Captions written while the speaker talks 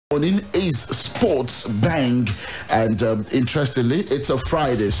morning is Sports Bang, and interestingly, it's a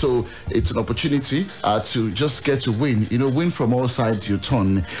Friday, so it's an opportunity to just get to win. Win from all sides you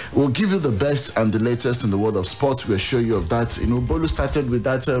turn. We'll give you the best and the latest in the world of sports. We'll show you of that. Bolu started with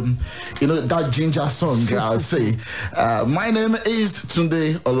that, that ginger song. I'll say. My name is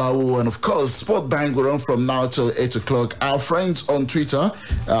Tunde Olawuwo, and of course, Sport Bang will run from now till 8 o'clock. Our friends on Twitter,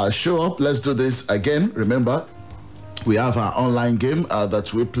 show up. Let's do this again. Remember, we have our online game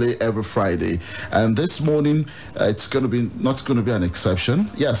that we play every Friday, and this morning it's not going to be an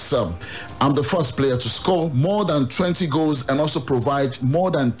exception. Yes, I'm the first player to score more than 20 goals and also provide more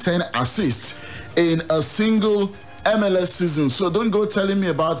than 10 assists in a single MLS season. So don't go telling me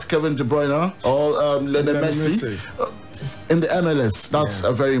about Kevin De Bruyne or Lionel Messi. In the MLS, that's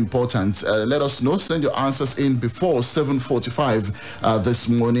very important. Let us know. Send your answers in before 7:45 this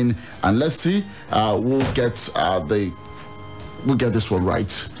morning, and let's see. We'll get this one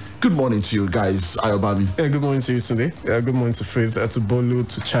right. Good morning to you guys, Ayobami. Yeah, good morning to you today. Good morning to Fritz, to Bolu,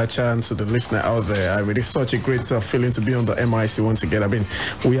 to Chacha, and to the listener out there. It's such a great feeling to be on the MIC once again.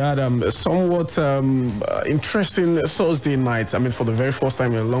 We had a somewhat interesting Thursday night. For the very first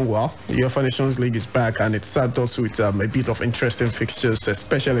time in a long while, the UEFA Nations League is back, and it sat us with a bit of interesting fixtures,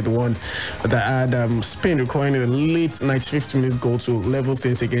 especially the one that had Spain requiring a late 95th minute goal to level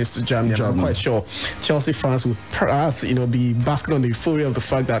things against Germany. I'm quite sure Chelsea fans would perhaps, be basking on the euphoria of the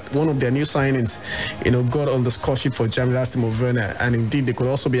fact that one of their new signings, got on the score sheet for Germany, that's Timo Werner, and indeed they could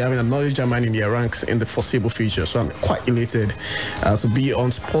also be having another German in their ranks in the foreseeable future. So I'm quite elated to be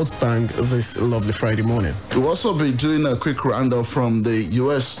on Sports Bank this lovely Friday morning. We'll also be doing a quick roundup from the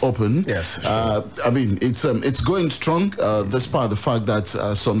US Open. Yes, sure. It's going strong, despite the fact that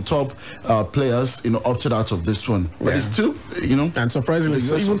some top players, opted out of this one. But it's still, and surprisingly,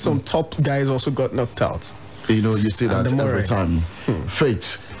 even some top guys also got knocked out. You see that every time.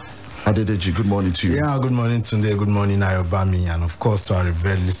 Faith, Adedeji, good morning to you. Yeah, good morning, Tunde. Good morning, Ayobami. And of course, to our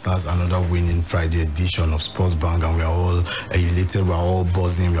revered listeners, another winning Friday edition of Sports Bank. And we are all elated, we are all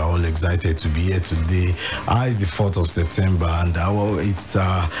buzzing, we are all excited to be here today. It's the 4th of September, and it's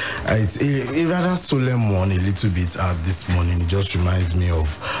a rather solemn one a little bit this morning. It just reminds me of,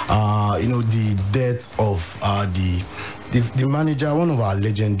 the death of the manager, one of our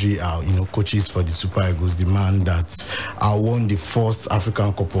legendary, coaches for the Super Eagles, the man that won the first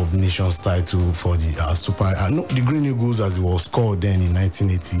African Cup of Nations title for the the Green Eagles, as it was called then in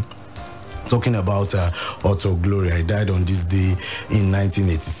 1980. Talking about Otto Gloria, he died on this day in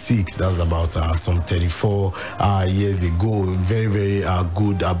 1986. That's about some 34 years ago. Very, very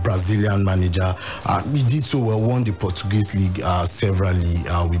good Brazilian manager. He did so well, won the Portuguese league severally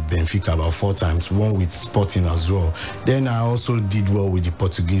with Benfica about 4 times, won with Sporting as well. Then I also did well with the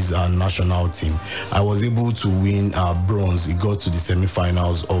Portuguese national team. I was able to win bronze. He got to the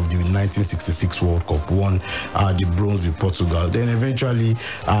semi-finals of the 1966 World Cup, won the bronze with Portugal. Then eventually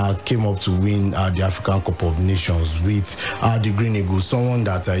came up to win the African Cup of Nations with the Green Eagles, someone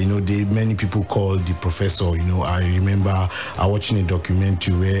that many people call the professor. I remember watching a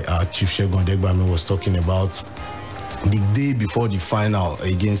documentary where Chief Shegun Degbami was talking about the day before the final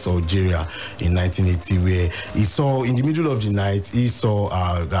against Algeria in 1980, where he saw in the middle of the night, he saw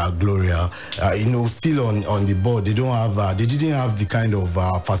Gloria, still on the board. They didn't have the kind of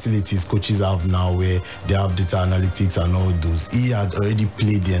facilities coaches have now, where they have data analytics and all those. He had already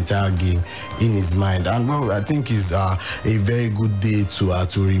played the entire game in his mind, and I think it's a very good day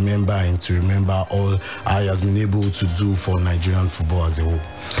to remember, and to remember all he has been able to do for Nigerian football as a whole.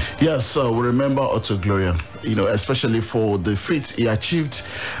 Yes, we remember Otto Gloria, especially for the feats he achieved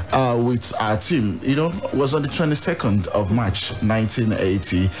with our team. Was on the 22nd of March,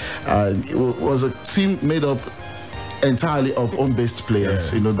 1980. It was a team made up entirely of home-based players.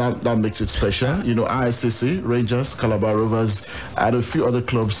 That makes it special. ISCC, Rangers, Calabar Rovers, and a few other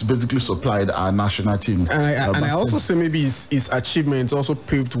clubs basically supplied our national team. And I also say maybe his achievements also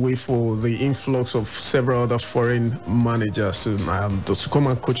paved way for the influx of several other foreign managers to come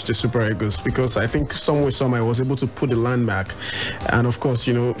and coach the Super Eagles, because I think some way, somehow, I was able to put the landmark, and of course,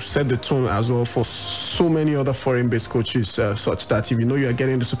 set the tone as well for so many other foreign-based coaches, such that if you are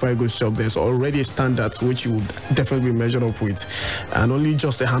getting the Super Eagles job, there's already a standard which you would definitely measured up with, and only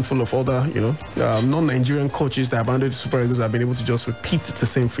just a handful of other non-Nigerian coaches that abandoned the Super Eagles have been able to just repeat the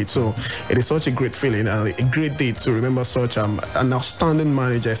same feat. So it is such a great feeling and a great day to remember such an outstanding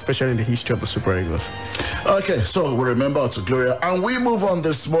manager, especially in the history of the Super Eagles. Okay, so we remember Otto Gloria, and we move on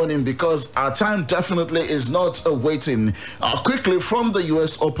this morning because our time definitely is not waiting. Quickly from the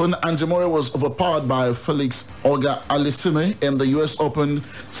US Open, Andy Murray was overpowered by Felix Auger-Aliassime in the US Open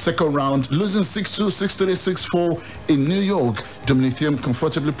second round, losing 6-2, 6-3, 6-4 in New York. Dominic Thiem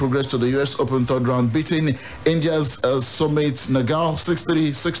comfortably progressed to the US Open third round, beating India's Sumit Nagal 6-3,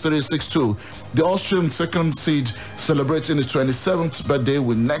 6-3, 6-2. The Austrian second seed celebrating his 27th birthday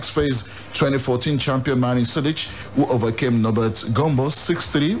with next phase 2014 champion Marin Cilic, who overcame Norbert Gombos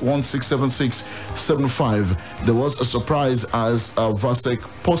 6-3, 1-6, 7-6, 7-5. There was a surprise as Vasek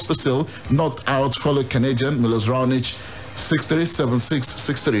Pospisil knocked out fellow Canadian Milos Raonic 6-3,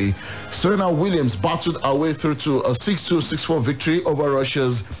 7-6, 6-3. Serena Williams battled her way through to a 6-2, 6-4 victory over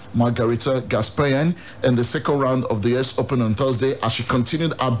Russia's Margarita Gasparyan in the second round of the US Open on Thursday as she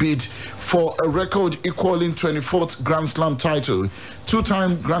continued her bid for a record equaling 24th Grand Slam title.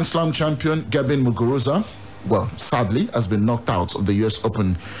 Two-time Grand Slam champion Gabin Muguruza, sadly, has been knocked out of the US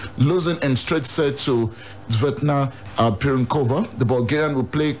Open, losing in straight set to Svetlana Pironkova. The Bulgarian will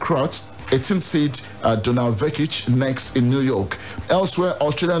play Kroat 18th seed Donald Vekic next in New York. Elsewhere,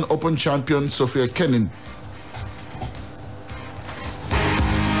 Australian Open champion Sofia Kenin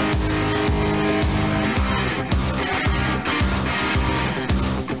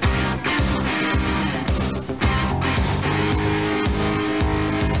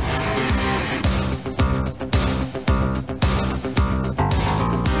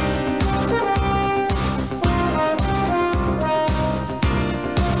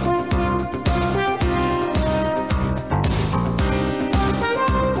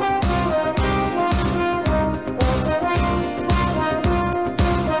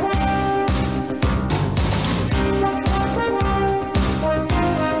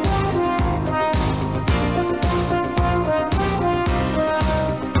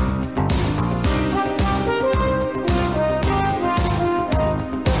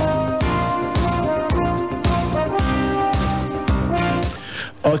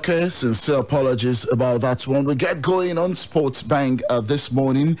Okay, sincere apologies about that one. We get going on Sports Bang this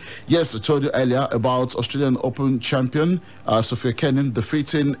morning. Yes, I told you earlier about Australian Open champion Sofia Kenin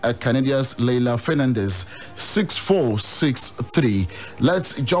defeating Canadia's Leila Fernandez 6-4, 6-3.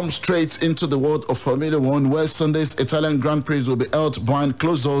 Let's jump straight into the world of Formula One, where Sunday's Italian Grand Prix will be held behind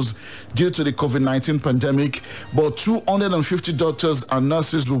closed doors due to the COVID-19 pandemic. But 250 doctors and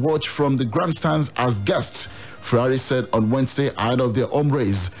nurses will watch from the grandstands as guests, Ferrari said on Wednesday ahead of their home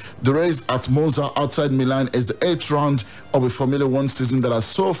race. The race at Monza outside Milan is the 8th round of a Formula One season that has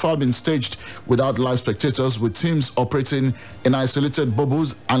so far been staged without live spectators, with teams operating in isolated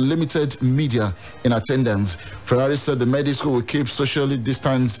bubbles and limited media in attendance. Ferrari said the medics who will keep socially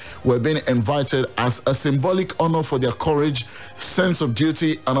distanced were being invited as a symbolic honor for their courage, sense of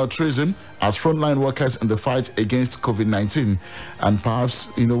duty and altruism as frontline workers in the fight against COVID-19. And perhaps,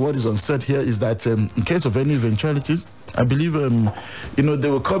 what is unsaid here is that in case of any eventuality, I believe, they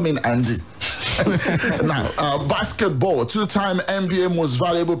will come in and now, basketball. Two-time NBA most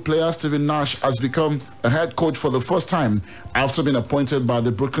valuable player Steve Nash has become a head coach for the first time after being appointed by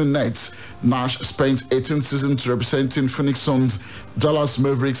the Brooklyn Nets. Nash spent 18 seasons representing Phoenix Suns, Dallas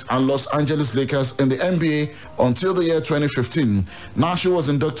Mavericks, and Los Angeles Lakers in the NBA until the year 2015. Nash, who was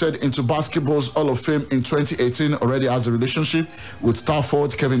inducted into basketball's Hall of Fame in 2018, already has a relationship with star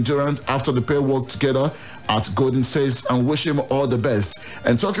forward Kevin Durant after the pair worked together at Golden State, and wish him all the best.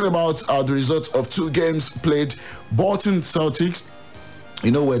 And talking about the results of two games played, Bolton Celtics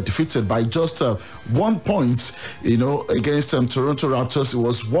were defeated by just 1 point, against Toronto Raptors. It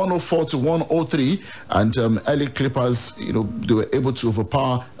was 104-103, and LA Clippers, they were able to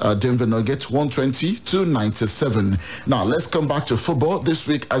overpower Denver Nuggets 120-97. Now, let's come back to football. This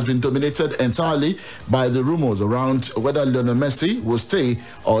week has been dominated entirely by the rumors around whether Lionel Messi will stay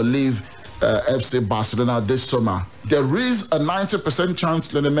or leave FC Barcelona this summer. There is a 90%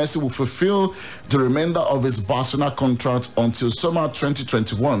 chance Lionel Messi will fulfill the remainder of his Barcelona contract until summer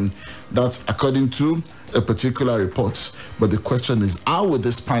 2021. That's according to a particular report. But the question is, how will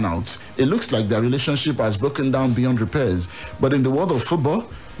this pan out? It looks like their relationship has broken down beyond repairs. But in the world of football,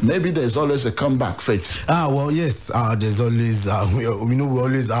 maybe there's always a comeback, Faith. Well, yes, there's always, we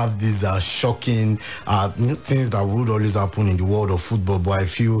always have these shocking things that would always happen in the world of football. But I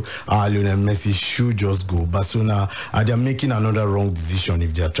feel Lionel Messi should just go. Barcelona, they're making another wrong decision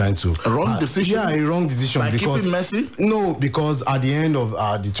if they're trying to. A wrong decision? Yeah, a wrong decision. By because keeping Messi? No, because at the end of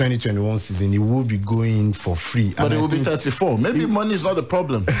the 2021 season, he will be going for free. But it will be 34. Maybe money is not the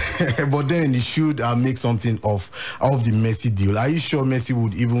problem. But then he should make something of the Messi deal. Are you sure Messi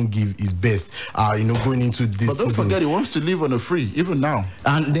would even even give his best. Going into this. But don't forget, he wants to live on a free even now.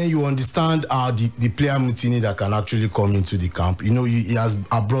 And then you understand the player mutiny that can actually come into the camp. He has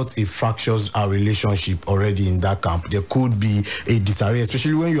brought a fractious relationship already in that camp. There could be a disarray,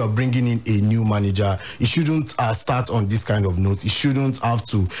 especially when you are bringing in a new manager. He shouldn't start on this kind of note. He shouldn't have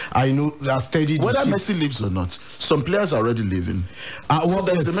to. I know that steady. Whether Messi leaves or not, some players are already leaving. So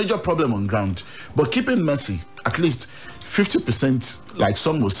there's a major problem on ground. But keeping Messi, at least 50%, like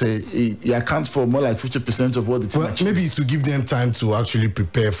some will say, he accounts for more like 50% of what the team achieves. Maybe it's to give them time to actually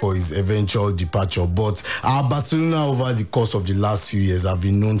prepare for his eventual departure. But Barcelona, over the course of the last few years, have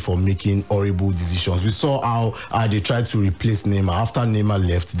been known for making horrible decisions. We saw how they tried to replace Neymar. After Neymar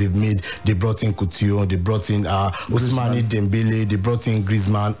left, they brought in Coutinho, they brought in Ousmane Dembele, they brought in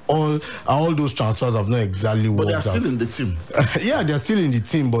Griezmann. All those transfers have not exactly worked out. But they're still in the team. Yeah, they're still in the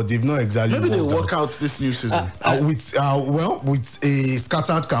team, but they've not exactly Maybe worked they work out this new season. With a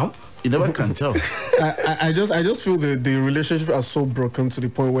scattered camp. You never can tell. I just feel the relationship is so broken to the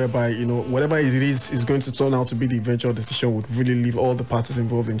point whereby, whatever it is going to turn out to be the eventual decision would really leave all the parties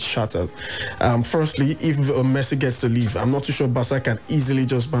involved in shattered. Firstly, if Messi gets to leave, I'm not too sure Barca can easily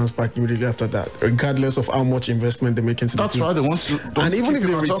just bounce back immediately after that, regardless of how much investment they make into the team. That's why they want to. And even if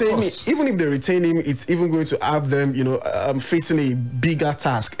they retain him, it's even going to have them, facing a bigger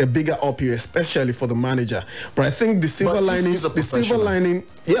task, a bigger uphill, especially for the manager. But I think the silver lining,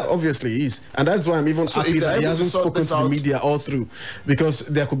 yeah, obviously is, and that's why I'm even happy that he hasn't spoken to the media all through, because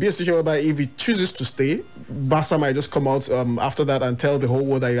there could be a situation whereby if he chooses to stay, Barca might just come out after that and tell the whole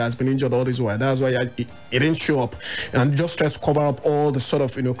world that he has been injured all this while. That's why he didn't show up, and just tries to cover up all the sort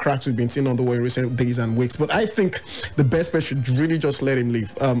of cracks we've been seeing on the way in recent days and weeks. But I think the best bet should really just let him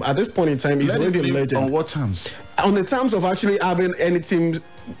leave. At this point in time, he's already a legend. On what terms? On the terms of actually having any team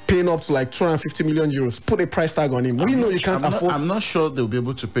paying up to like 250 million euros, put a price tag on him. We know you can't afford. I'm not sure they'll be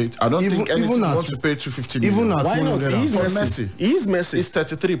able to pay it. I don't think anyone wants to pay 250 million. Why not? He's Messi. He's Messi. He's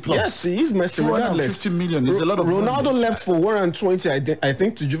 33 plus. Yes, he's Messi. 250 million is a lot of money. Ronaldo left for 120, I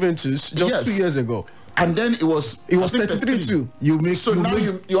think, to Juventus just 2 years ago. And then it was 33 too. You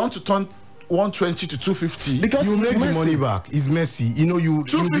want to turn 120 to 250 because you make the money back. It's Messi. You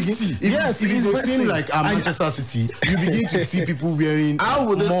begin. If it's a team like Manchester City, you begin to see people wearing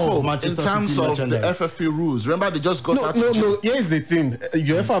more Manchester in terms City of the FFP rules. Remember, they just got out. No. Here's the thing: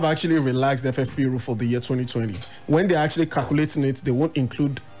 UEFA have actually relaxed the FFP rule for the year 2020. When they're actually calculating it, they won't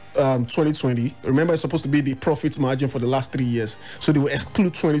include 2020. Remember, it's supposed to be the profit margin for the last 3 years, so they will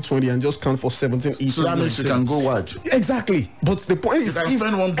exclude 2020 and just count for 17, 18. So that means you can go wide. Exactly. But the point is, if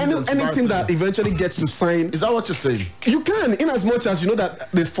anything that eventually gets to sign, is that what you're saying? You can, in as much as that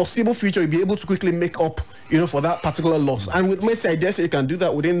the foreseeable future, you'll be able to quickly make up, for that particular loss. And with Messi, I dare say you can do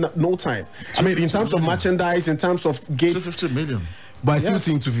that within no time. I mean, in terms of merchandise, in terms of gates, 250 million. But I still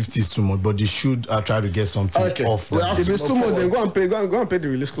think 250 is too much, but they should try to get something off. If it's too much, then go and pay the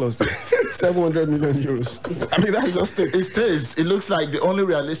release clause. 700 million euros. I mean, that's just it. It stays. It looks like the only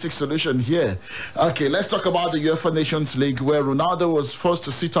realistic solution here. Okay, let's talk about the UEFA Nations League, where Ronaldo was forced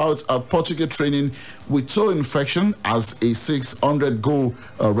to sit out at Portugal training with toe infection as a 600-goal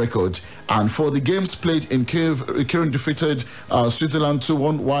record. And for the games played in Kiev, Ukraine defeated Switzerland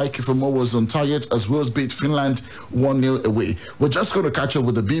 2-1, while Kifemo was on target as Wales beat Finland 1-0 away. We're just going to catch up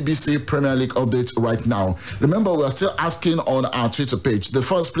with the BBC Premier League update right now. Remember, we are still asking on our Twitter page, the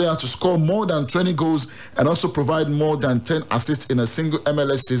first player to score more than 20 goals and also provide more than 10 assists in a single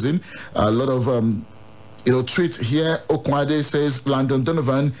MLS season. A lot of tweet here. Okwade says Landon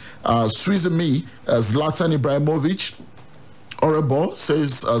Donovan, Suizumi, Zlatan Ibrahimovic. Orebo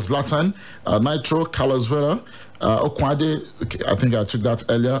says Zlatan, Nitro, Carlos Vela, Okwade, I think I took that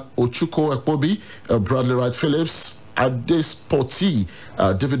earlier, Ochuko Ekpobi, Bradley Wright Phillips, Adesporti,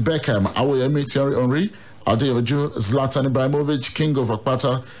 David Beckham, Awoyemi Thierry Henry, Adeyoju, Zlatan Ibrahimovic, King of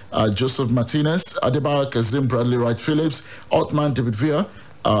Akpata, Joseph Martinez, Adebayo Kazim, Bradley Wright Phillips, Altman, David Villa,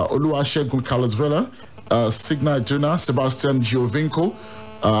 Oluwasegun Carlos Vela, Signa Iduna, Sebastian Giovinco,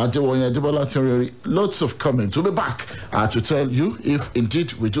 Adebola Theory. Lots of comments. We'll be back to tell you if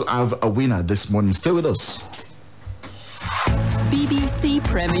indeed we do have a winner this morning. Stay with us. BBC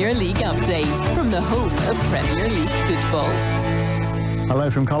Premier League update from the home of Premier League football. Hello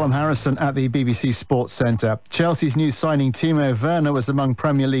from Colin Harrison at the BBC Sports Centre. Chelsea's new signing Timo Werner was among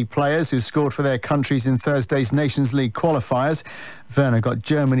Premier League players who scored for their countries in Thursday's Nations League qualifiers. Werner got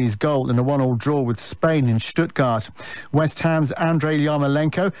Germany's goal in a 1-1 draw with Spain in Stuttgart. West Ham's Andrei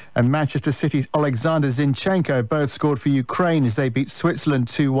Yarmolenko and Manchester City's Alexander Zinchenko both scored for Ukraine as they beat Switzerland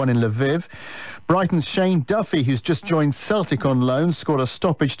 2-1 in Lviv. Brighton's Shane Duffy, who's just joined Celtic on loan, scored a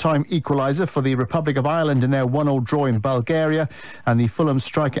stoppage-time equaliser for the Republic of Ireland in their 1-1 draw in Bulgaria. And the Fulham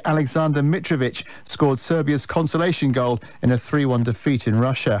striker Alexander Mitrovic scored Serbia's consolation goal in a 3-1 defeat in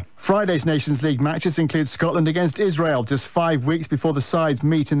Russia. Friday's Nations League matches include Scotland against Israel, just 5 weeks before the sides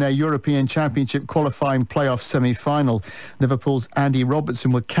meet in their European Championship qualifying playoff semi-final. Liverpool's Andy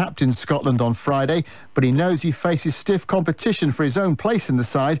Robertson will captain Scotland on Friday, but he knows he faces stiff competition for his own place in the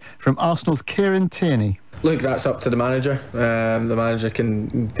side from Arsenal's Kieran Tierney. Look, that's up to the manager. The manager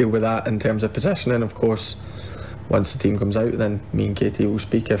can deal with that in terms of positioning. Of course, once the team comes out, then me and Katie will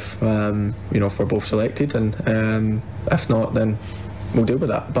speak if if we're both selected, and if not, then we'll deal with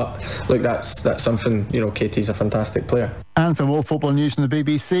that. But look, that's something. Katie's a fantastic player. And for more football news from the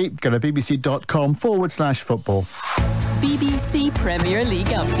BBC, go to bbc.com/football. BBC Premier League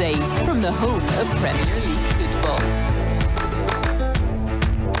update from the home of Premier League football.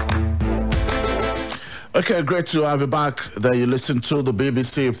 Okay, great to have you back. There you listen to the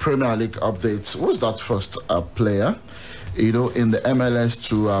BBC Premier League updates. Who's that first player, in the MLS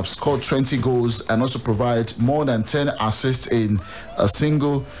to have scored 20 goals and also provide more than 10 assists in a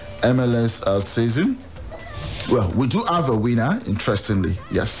single MLS season? Well, we do have a winner, interestingly,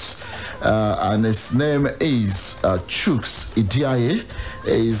 yes. And his name is Chuks Idiaye.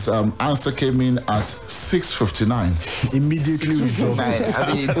 His answer came in at 6:59. Immediately we dropped it.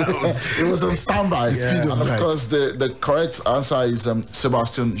 I mean, it was on standby. Yeah. And of course, the correct answer is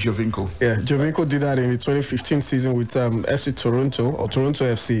Sebastian Giovinco. Yeah, Giovinco did that in the 2015 season with FC Toronto, or Toronto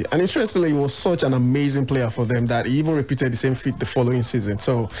FC. And interestingly, he was such an amazing player for them that he even repeated the same feat the following season.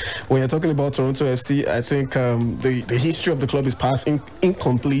 So when you're talking about Toronto FC, I think the history of the club is past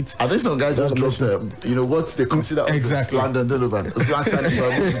incomplete. I think some guys just dropped what they consider exactly London Donovan. Yeah, you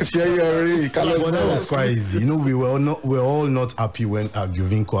already. Well, that was quite easy. We were all not happy when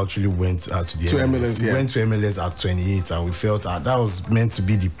Giovinco actually went to the MLS. He went to MLS at 28, and we felt that was meant to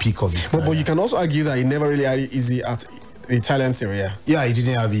be the peak of his career. But you can also argue that he never really had it easy at the Italian Serie A. Yeah, he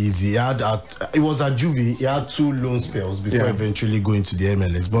didn't have it easy. It was at Juve. He had 2 loan spells before eventually going to the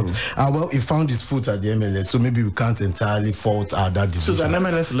MLS. But he found his foot at the MLS, so maybe we can't entirely fault that decision. So he's an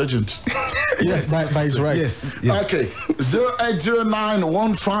MLS legend. Yes, by his right. Yes. Okay,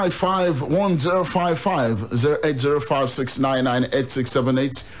 0809-155-1055,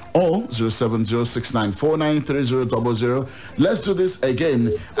 0805-699-8678, or 070694930000. Let's do this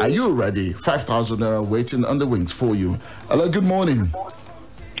again. Are you ready? 5,000 naira waiting on the wings for you. Hello, good morning.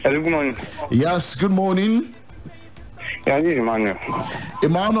 Hello, good morning. Yes, good morning. Yeah, this is Emmanuel.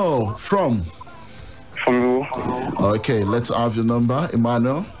 Emmanuel from? From you. Okay, let's have your number,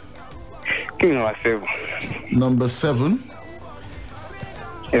 Emmanuel. Give me number 7. Number 7.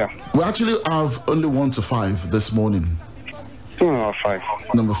 Yeah. We actually have only 1 to 5 this morning. Give me number 5.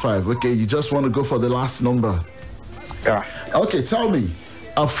 Number 5. Okay, you just want to go for the last number. Yeah. Okay, tell me.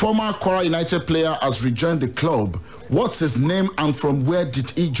 A former Kwara United player has rejoined the club. What's his name and from where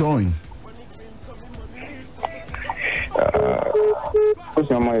did he join?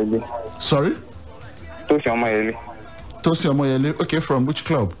 Sorry? Tosi Amoyele. Okay, from which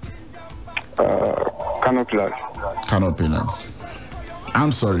club? Kano Pillars. Kano Pillars.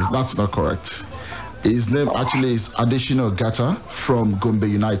 I'm sorry, that's not correct. His name actually is Adesina Gata from Gombe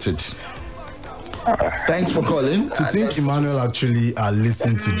United. Thanks for calling. To think Emmanuel actually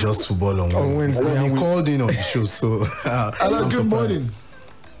listened to Just Football on Wednesday. He called in on the show, so... Hello, good morning.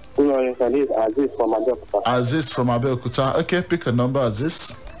 Good morning, sir. This is Aziz from Abeokuta. Aziz from Abeokuta. Okay, pick a number,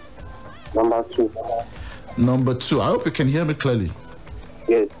 Aziz. Number 2. Number 2. I hope you can hear me clearly.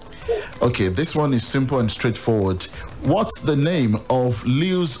 Yes. Okay, this one is simple and straightforward. What's the name of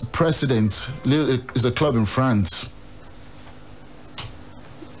Lille's president? Lille is a club in France.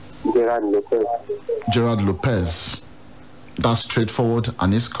 Gerard Lopez. Gerard Lopez. That's straightforward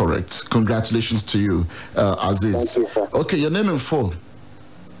and is correct. Congratulations to you, Aziz. Thank you, sir. Okay, your name and full.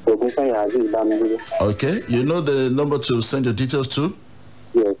 Okay, you know the number to send your details to?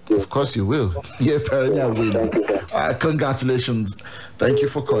 Yes. Of course you will. Yeah, Perenia will. Thank you, sir. Congratulations. Thank you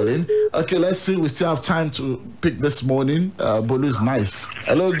for calling. Okay, let's see. We still have time to pick this morning. Bolu's nice.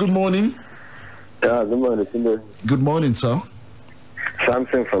 Hello, good morning. Yeah, good morning. Good morning, sir.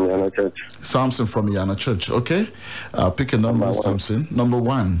 Samson from Yana Church. Samson from Yana Church. Okay. Pick a number, Samson. Number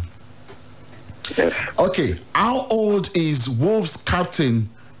 1. Yes. Okay. How old is Wolves captain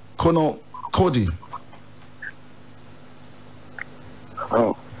Conor Cody?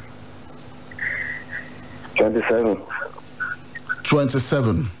 Oh. 27.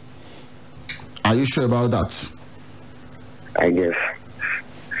 27. Are you sure about that? I guess.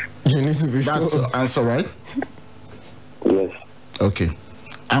 You need to be That's sure. your answer, right? Yes. Okay.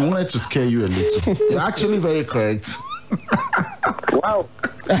 I wanted to scare you a little. You're actually very correct. Wow.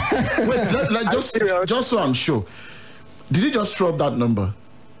 Wait, just so I'm sure. Did you just throw up that number?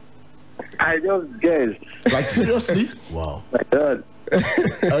 I just guessed. Like, seriously? Wow. My God.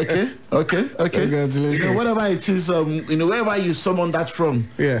 Okay. Congratulations. You know, whatever it is, wherever you summon that from,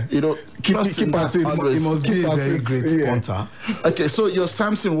 Yeah. keep in that at it. always. It must be a Keep very at it. great Yeah. punter. Okay, so your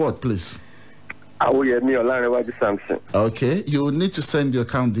Samson what, please? Ayobami Animashaun. Okay, you will need to send your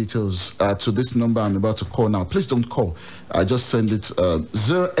account details to this number I'm about to call now. Please don't call. Just send it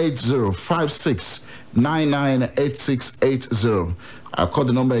 08056998680. I'll call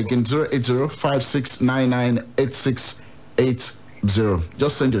the number again, 08056998680.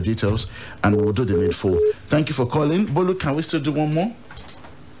 Just send your details and we'll do the needful. Thank you for calling. Bolu, can we still do one more?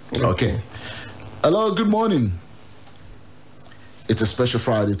 Okay. Hello, good morning. It's a special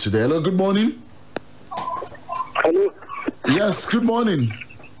Friday today. Hello, good morning. Hello. Yes, good morning.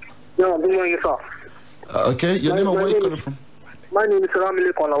 Yeah, good morning, sir. Okay, your name and where you calling from? My name is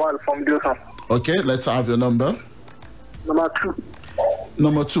Ramile Konawal from Diosan. Okay, let's have your number. Number 2.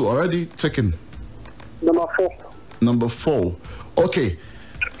 Number 2, already taken. Number 4. Number 4. Okay,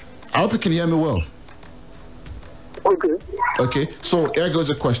 I hope you can hear me well. Okay. Okay, so here goes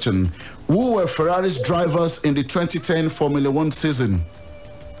a question. Who were Ferrari's drivers in the 2010 Formula 1 season?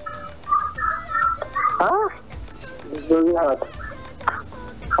 Huh? It's very hard.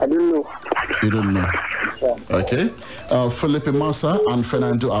 I don't know. You don't know. Yeah. Okay, Felipe Massa and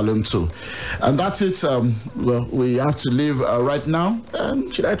Fernando Alonso. And that's it. Well, we have to leave right now.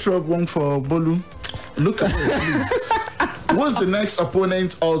 Should I throw up one for Bolu? Look at it, please. What's the next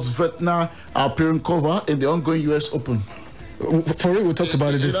opponent of Svetna Pironkova in the ongoing US Open? For real, we talked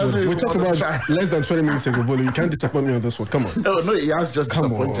about it this morning. We talked about less than 20 minutes ago, Bolu. You can't disappoint me on this one. Come on. No, he has just Come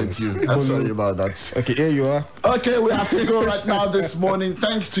disappointed on. you. I'm sorry about that. Okay, here you are. Okay, we have to go right now this morning.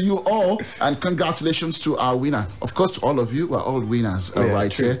 Thanks to you all, and congratulations to our winner. Of course, to all of you, we're all winners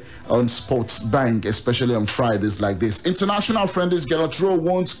right true. here on Sports Bank, especially on Fridays like this. International friendlies, Galatro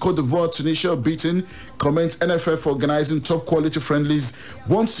wants Cote d'Ivoire, Tunisia beaten. Comments NFF organizing top quality friendlies.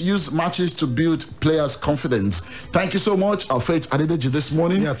 Wants to use matches to build players' confidence. Thank you so much. Our faith Adedeji this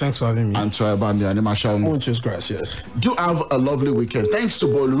morning. Yeah, thanks for having me. And to Ayobami Animashaun. Muchas gracias. Do have a lovely weekend. Thanks to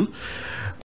Bolu.